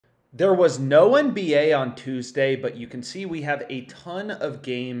There was no NBA on Tuesday, but you can see we have a ton of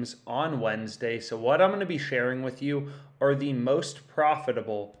games on Wednesday. So what I'm going to be sharing with you are the most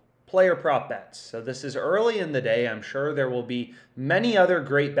profitable player prop bets. So this is early in the day. I'm sure there will be many other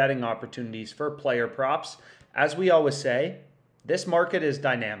great betting opportunities for player props. As we always say, this market is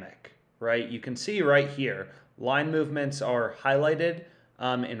dynamic, right? You can see right here, line movements are highlighted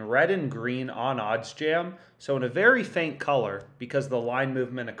in red and green on OddsJam. So in a very faint color, because the line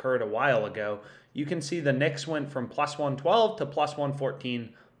movement occurred a while ago, you can see the Knicks went from plus 112 to plus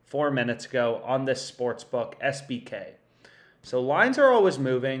 114 4 minutes ago on this sportsbook SBK. So lines are always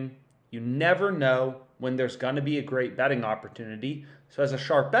moving. You never know when there's going to be a great betting opportunity. So as a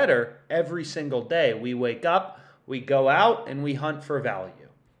sharp bettor, every single day we wake up, we go out, and we hunt for value.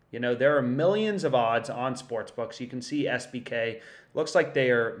 You know, there are millions of odds on sportsbooks. You can see SBK. Looks like they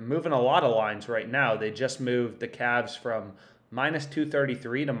are moving a lot of lines right now. They just moved the Cavs from minus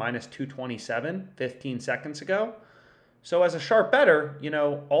 233 to minus 227 15 seconds ago. So as a sharp bettor, you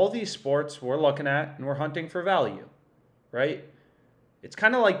know, all these sports we're looking at and we're hunting for value, right? It's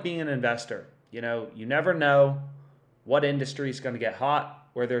kind of like being an investor. You know, you never know what industry is going to get hot,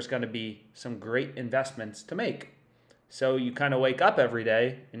 where there's going to be some great investments to make. So you kind of wake up every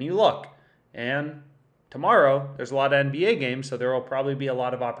day and you look. And tomorrow, there's a lot of NBA games, so there will probably be a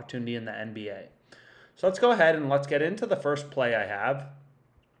lot of opportunity in the NBA. So let's go ahead and let's get into the first play I have,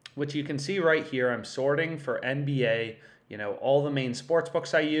 which you can see right here. I'm sorting for NBA, you know, all the main sports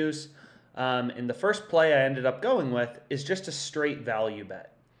books I use. And the first play I ended up going with is just a straight value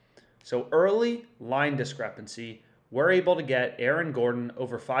bet. So early line discrepancy, we're able to get Aaron Gordon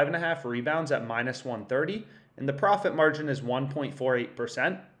over 5.5 rebounds at minus 130, and the profit margin is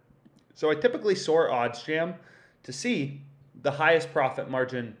 1.48%. So I typically sort OddsJam to see the highest profit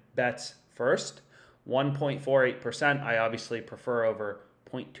margin bets first. 1.48%, I obviously prefer over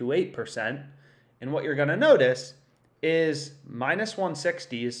 0.28%. And what you're going to notice is minus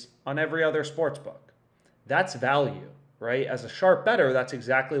 160s on every other sports book. That's value, right? As a sharp bettor, that's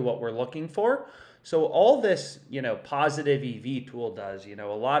exactly what we're looking for. So all this, you know, positive EV tool does, you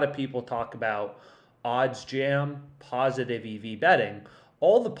know, a lot of people talk about OddsJam, positive EV betting.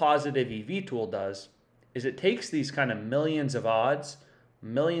 All the positive EV tool does is it takes these kind of millions of odds,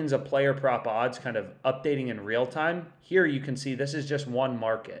 millions of player prop odds kind of updating in real time. Here you can see this is just one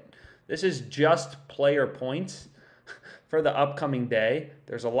market. This is just player points for the upcoming day.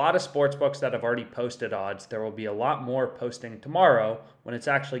 There's a lot of sports books that have already posted odds. There will be a lot more posting tomorrow when it's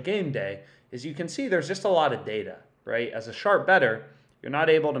actually game day. As you can see, there's just a lot of data, right? As a sharp bettor, you're not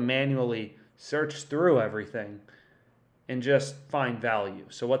able to manually search through everything and just find value.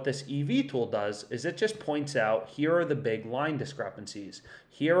 So what this EV tool does is it just points out, here are the big line discrepancies.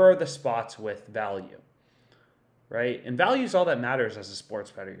 Here are the spots with value, right? And value is all that matters as a sports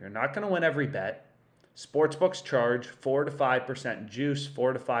bettor. You're not going to win every bet. Sportsbooks charge 4 to 5% juice,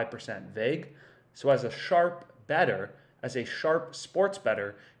 4 to 5% vig. So as a sharp bettor, as a sharp sports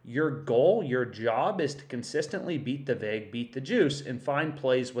bettor, your goal, your job is to consistently beat the vig, beat the juice, and find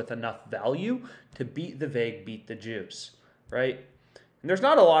plays with enough value to beat the vig, beat the juice, right? And there's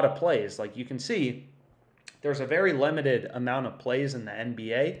not a lot of plays. Like you can see, there's a very limited amount of plays in the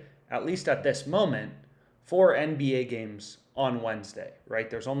NBA, at least at this moment, for NBA games on Wednesday, right?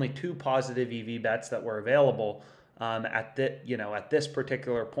 There's only 2 positive EV bets that were available at this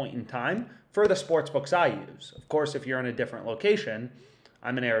particular point in time for the sports books I use. Of course, if you're in a different location,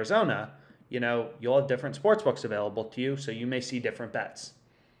 I'm in Arizona, you know, you'll have different sports books available to you, so you may see different bets.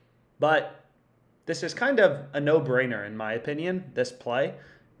 But this is kind of a no-brainer in my opinion, this play.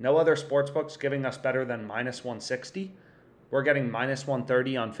 No other sports books giving us better than minus 160. We're getting minus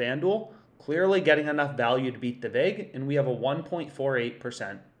 130 on FanDuel, clearly getting enough value to beat the vig, and we have a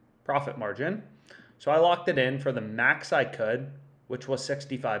 1.48% profit margin. So I locked it in for the max I could, which was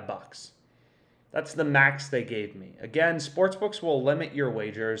 $65. That's the max they gave me. Again, sportsbooks will limit your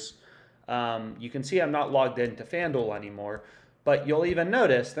wagers. You can see I'm not logged into FanDuel anymore, but you'll even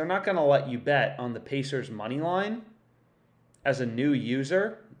notice they're not going to let you bet on the Pacers money line as a new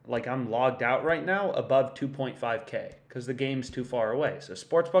user, like I'm logged out right now, above 2.5K because the game's too far away. So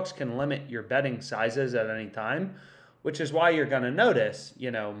sportsbooks can limit your betting sizes at any time, which is why you're going to notice, you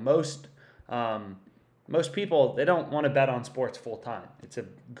know, most people, they don't want to bet on sports full time. It's a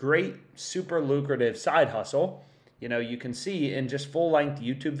great, super lucrative side hustle. You know, you can see in just full-length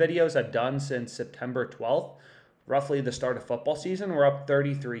YouTube videos I've done since September 12th, roughly the start of football season, we're up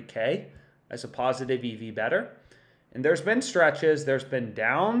 33K as a positive EV bettor. And there's been stretches, there's been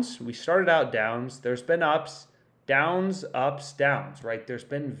downs. We started out downs. There's been ups, downs, right? There's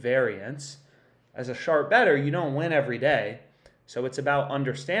been variance. As a sharp bettor, you don't win every day. So it's about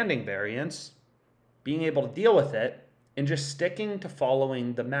understanding variance, being able to deal with it, and just sticking to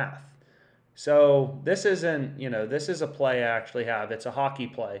following the math. So this isn't, this is a play I actually have. It's a hockey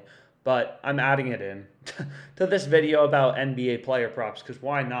play, but I'm adding it in to this video about NBA player props because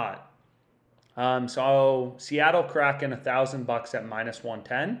why not? So Seattle Kraken $1,000 at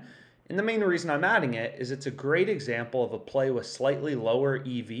 -110. And the main reason I'm adding it is it's a great example of a play with slightly lower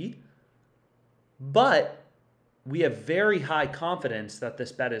EV, but we have very high confidence that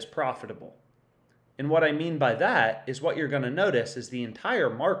this bet is profitable. And what I mean by that is what you're going to notice is the entire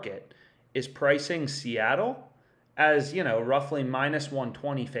market is pricing Seattle as, roughly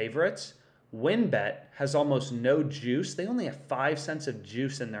 -120 favorites. WinBet has almost no juice. They only have 5 cents of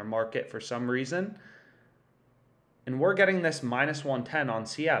juice in their market for some reason. And we're getting this -110 on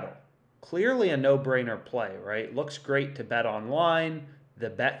Seattle. Clearly a no-brainer play, right? Looks great to bet online.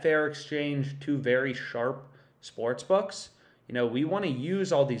 The Betfair exchange, 2 very sharp sports books. We want to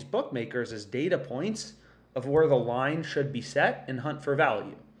use all these bookmakers as data points of where the line should be set and hunt for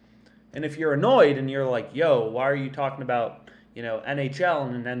value. And if you're annoyed and you're like, yo, why are you talking about, NHL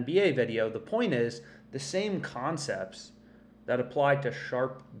in an NBA video? The point is the same concepts that apply to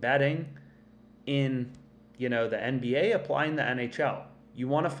sharp betting in, the NBA apply in the NHL. You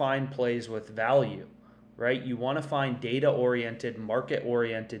want to find plays with value, right? You want to find data-oriented,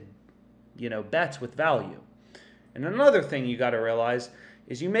 market-oriented, bets with value. And another thing you got to realize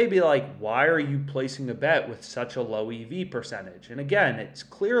is you may be like, why are you placing a bet with such a low EV percentage? And again, it's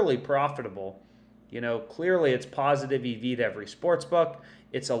clearly profitable. Clearly it's positive EV to every sports book.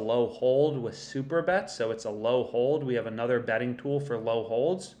 It's a low hold with super bets, so it's a low hold. We have another betting tool for low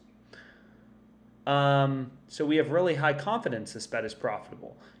holds. So we have really high confidence this bet is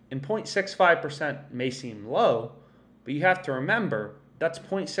profitable. And 0.65% may seem low, but you have to remember that's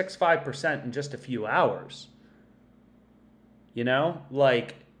 0.65% in just a few hours.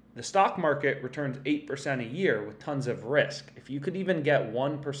 Like the stock market returns 8% a year with tons of risk. If you could even get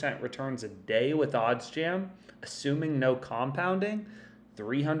 1% returns a day with OddsJam, assuming no compounding,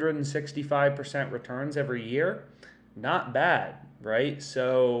 365% returns every year, not bad, right?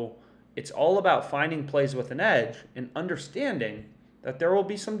 So it's all about finding plays with an edge and understanding that there will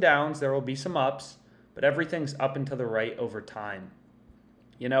be some downs, there will be some ups, but everything's up and to the right over time.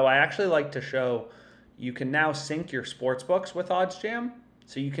 I actually like to show you can now sync your sports books with OddsJam,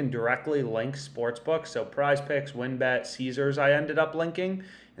 so you can directly link sports books. So Prize Picks, WinBet, Caesars I ended up linking,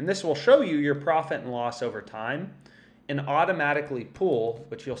 and this will show you your profit and loss over time and automatically pool,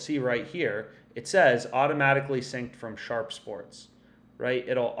 which you'll see right here. It says automatically synced from Sharp Sports, right?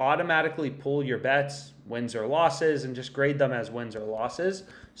 It'll automatically pool your bets, wins or losses, and just grade them as wins or losses.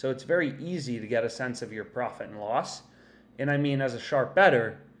 So it's very easy to get a sense of your profit and loss. And I mean, as a sharp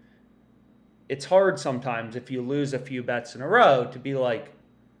bettor, it's hard sometimes if you lose a few bets in a row to be like,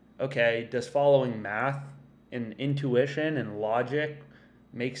 okay, does following math and intuition and logic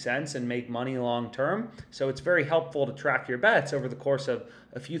make sense and make money long term? So it's very helpful to track your bets over the course of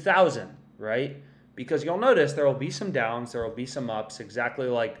a few thousand, right? Because you'll notice there will be some downs, there will be some ups, exactly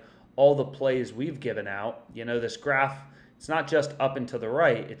like all the plays we've given out. This graph, it's not just up and to the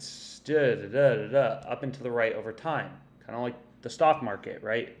right, it's up and to the right over time, kind of like the stock market,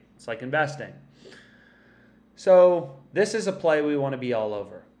 right? It's like investing. So this is a play we want to be all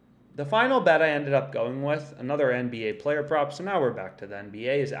over. The final bet I ended up going with, another NBA player prop, so now we're back to the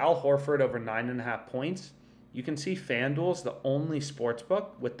NBA, is Al Horford over 9.5 points. You can see FanDuel's the only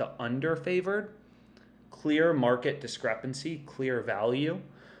sportsbook with the under favored. Clear market discrepancy, clear value.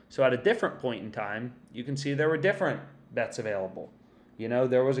 So at a different point in time, you can see there were different bets available.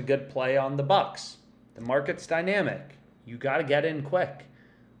 There was a good play on the Bucks. The market's dynamic. You got to get in quick,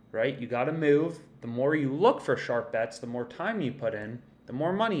 right? You got to move. The more you look for sharp bets, the more time you put in, the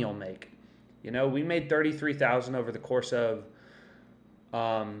more money you'll make. We made $33,000 over the course of,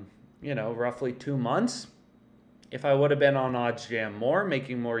 roughly 2 months. If I would have been on OddsJam more,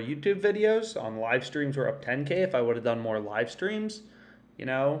 making more YouTube videos, on live streams we're up 10K. If I would have done more live streams,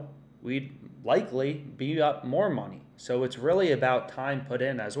 we'd likely be up more money. So it's really about time put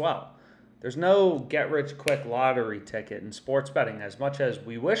in as well. There's no get-rich-quick lottery ticket in sports betting. As much as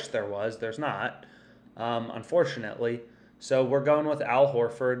we wish there was, there's not, unfortunately. So we're going with Al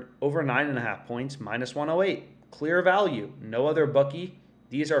Horford over 9.5 points, -108. Clear value. No other bookie.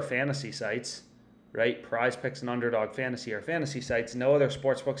 These are fantasy sites, right? Prize Picks and Underdog Fantasy are fantasy sites. No other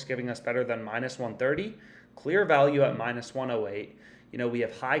sports books giving us better than -130. Clear value at -108. We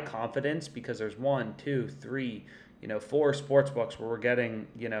have high confidence because there's 1, 2, 3, 4 sports books where we're getting,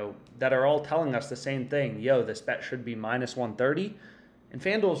 that are all telling us the same thing. Yo, this bet should be -130. And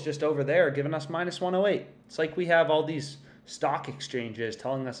FanDuel's just over there giving us -108. It's like we have all these stock exchanges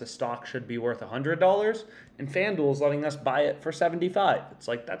telling us a stock should be worth $100, and FanDuel's letting us buy it for $75. It's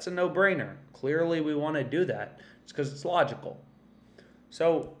like, that's a no-brainer. Clearly we want to do that. It's because it's logical.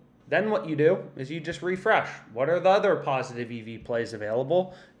 So then what you do is you just refresh. What are the other positive EV plays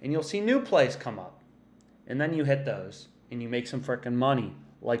available? And you'll see new plays come up. And then you hit those and you make some freaking money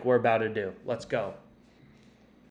like we're about to do. Let's go.